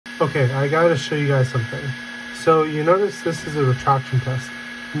Okay, I gotta show you guys something. So you notice this is a retraction test.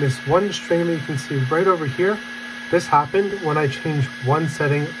 And this one string that you can see right over here, this happened when I changed one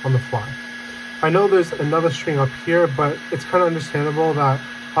setting on the fly. I know there's another string up here, but it's kind of understandable that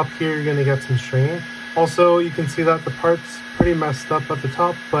up here you're gonna get some stringing. Also, you can see that the part's pretty messed up at the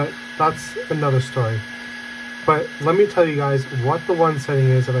top, but that's another story. But let me tell you guys what the one setting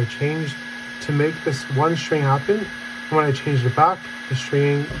is that I changed to make this one string happen. And when I changed it back, the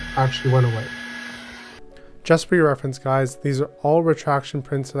stringing actually went away. Just for your reference, guys, these are all retraction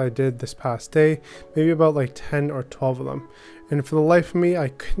prints that I did this past day, maybe about like 10 or 12 of them. And for the life of me, I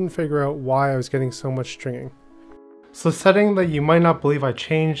couldn't figure out why I was getting so much stringing. So the setting that you might not believe I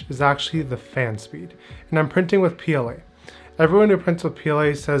changed is actually the fan speed. And I'm printing with PLA. Everyone who prints with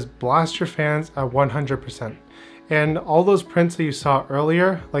PLA says blast your fans at 100%. And all those prints that you saw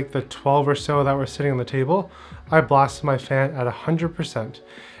earlier, like the 12 or so that were sitting on the table, I blasted my fan at 100%.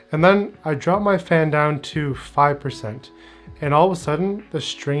 And then I dropped my fan down to 5%. And all of a sudden, the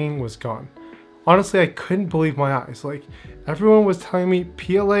stringing was gone. Honestly, I couldn't believe my eyes. Like, everyone was telling me,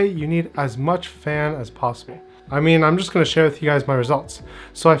 PLA, you need as much fan as possible. I mean, I'm just gonna share with you guys my results.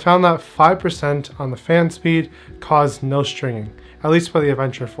 So I found that 5% on the fan speed caused no stringing, at least for the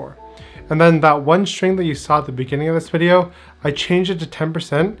Adventure 4. And then that one string that you saw at the beginning of this video, I changed it to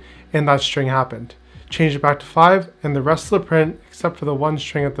 10% and that string happened. Changed it back to 5 and the rest of the print, except for the one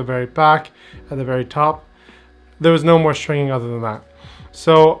string at the very back, at the very top, there was no more stringing other than that.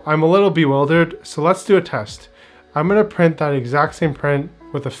 So I'm a little bewildered, so let's do a test. I'm gonna print that exact same print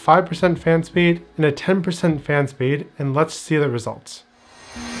with a 5% fan speed and a 10% fan speed, and let's see the results.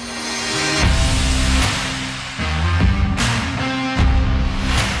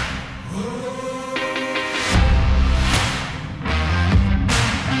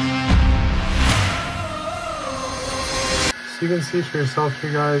 You can see for yourself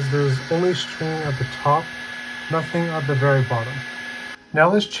here, guys, there's only string at the top, nothing at the very bottom.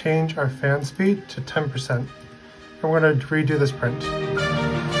 Now let's change our fan speed to 10%, and we're going to redo this print.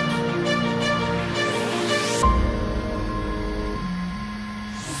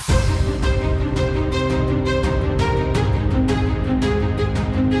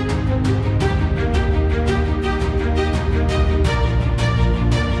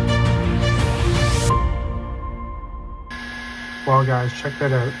 Wow guys, check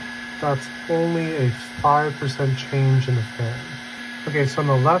that out. That's only a 5% change in the fan. Okay, so on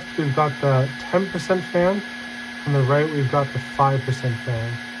the left we've got the 10% fan, on the right we've got the 5%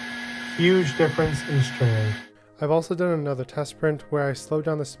 fan. Huge difference in stringing. I've also done another test print where I slowed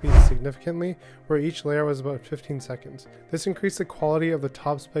down the speed significantly, where each layer was about 15 seconds. This increased the quality of the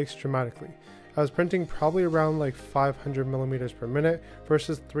top spikes dramatically. I was printing probably around like 500 millimeters per minute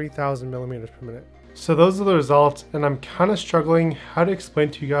versus 3000 millimeters per minute. So those are the results, and I'm kind of struggling how to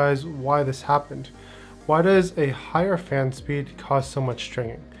explain to you guys why this happened. Why does a higher fan speed cause so much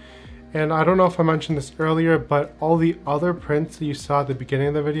stringing? And I don't know if I mentioned this earlier, but all the other prints that you saw at the beginning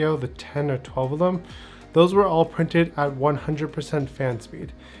of the video, the 10 or 12 of them, those were all printed at 100% fan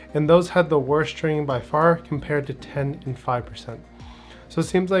speed. And those had the worst stringing by far compared to 10 and 5%. So it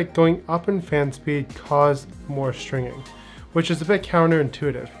seems like going up in fan speed caused more stringing, which is a bit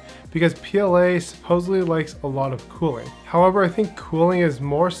counterintuitive, because PLA supposedly likes a lot of cooling. However, I think cooling is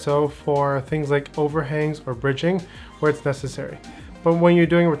more so for things like overhangs or bridging where it's necessary. But when you're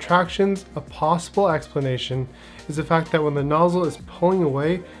doing retractions, a possible explanation is the fact that when the nozzle is pulling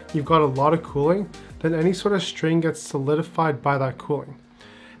away, you've got a lot of cooling, then any sort of string gets solidified by that cooling.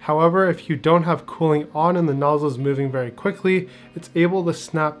 However, if you don't have cooling on and the nozzle is moving very quickly, it's able to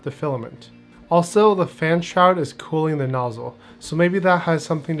snap the filament. Also, the fan shroud is cooling the nozzle, so maybe that has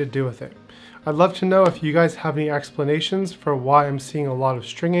something to do with it. I'd love to know if you guys have any explanations for why I'm seeing a lot of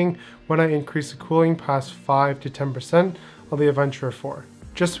stringing when I increase the cooling past 5 to 10% on the Adventure 4.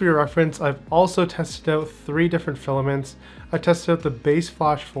 Just for your reference, I've also tested out 3 different filaments. I tested out the base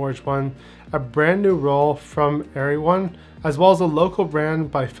Flash Forge one, a brand new roll from Airy one, as well as a local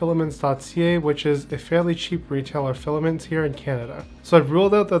brand by filaments.ca, which is a fairly cheap retailer of filaments here in Canada. So I've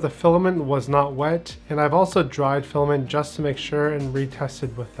ruled out that the filament was not wet, and I've also dried filament just to make sure and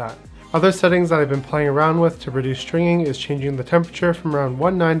retested with that. Other settings that I've been playing around with to reduce stringing is changing the temperature from around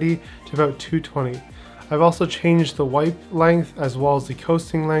 190 to about 220. I've also changed the wipe length as well as the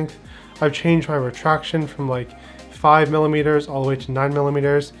coasting length. I've changed my retraction from like 5 millimeters all the way to 9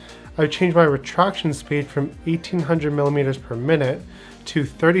 millimeters. I've changed my retraction speed from 1800 millimeters per minute to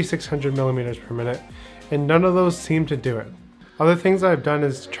 3600 millimeters per minute, and none of those seem to do it. Other things I've done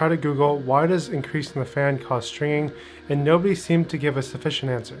is try to Google why does increasing the fan cause stringing, and nobody seemed to give a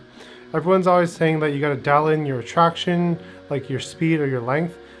sufficient answer. Everyone's always saying that you gotta dial in your retraction, like your speed or your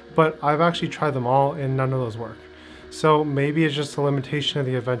length, but I've actually tried them all and none of those work. So maybe it's just a limitation of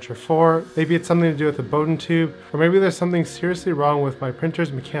the Adventure 4, maybe it's something to do with the Bowden tube, or maybe there's something seriously wrong with my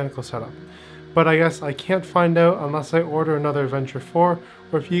printer's mechanical setup. But I guess I can't find out unless I order another Adventure 4,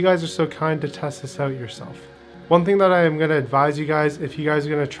 or if you guys are so kind to test this out yourself. One thing that I am going to advise you guys, if you guys are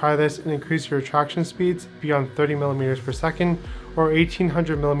going to try this and increase your retraction speeds beyond 30 millimeters per second or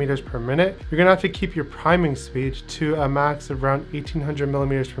 1800 millimeters per minute, you're going to have to keep your priming speed to a max of around 1800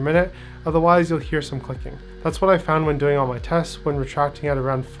 millimeters per minute, otherwise you'll hear some clicking. That's what I found when doing all my tests when retracting at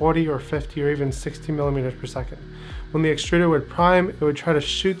around 40 or 50 or even 60 millimeters per second. When the extruder would prime, it would try to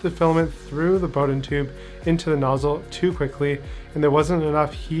shoot the filament through the Bowden tube into the nozzle too quickly, and there wasn't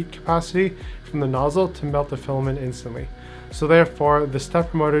enough heat capacity from the nozzle to melt the filament instantly. So therefore, the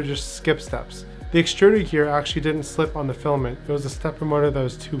stepper motor just skipped steps. The extruder gear actually didn't slip on the filament, it was the stepper motor that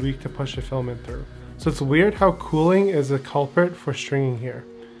was too weak to push the filament through. So it's weird how cooling is a culprit for stringing here.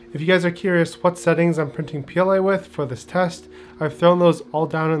 If you guys are curious what settings I'm printing PLA with for this test, I've thrown those all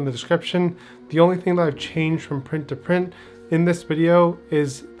down in the description. The only thing that I've changed from print to print in this video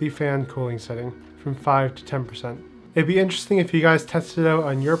is the fan cooling setting from 5 to 10%. It'd be interesting if you guys tested it out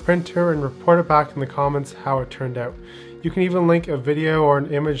on your printer and report it back in the comments how it turned out. You can even link a video or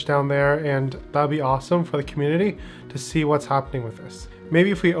an image down there, and that'd be awesome for the community to see what's happening with this. Maybe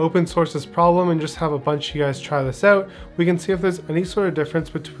if we open source this problem and just have a bunch of you guys try this out, we can see if there's any sort of difference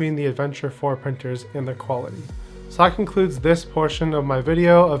between the Adventure 4 printers and their quality. So that concludes this portion of my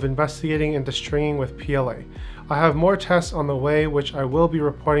video of investigating into stringing with PLA. I have more tests on the way, which I will be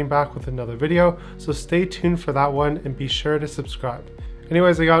reporting back with another video, so stay tuned for that one and be sure to subscribe.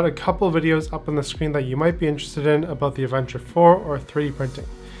 Anyways, I got a couple videos up on the screen that you might be interested in about the Adventure 4 or 3D printing.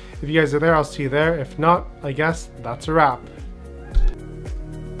 If you guys are there, I'll see you there. If not, I guess that's a wrap.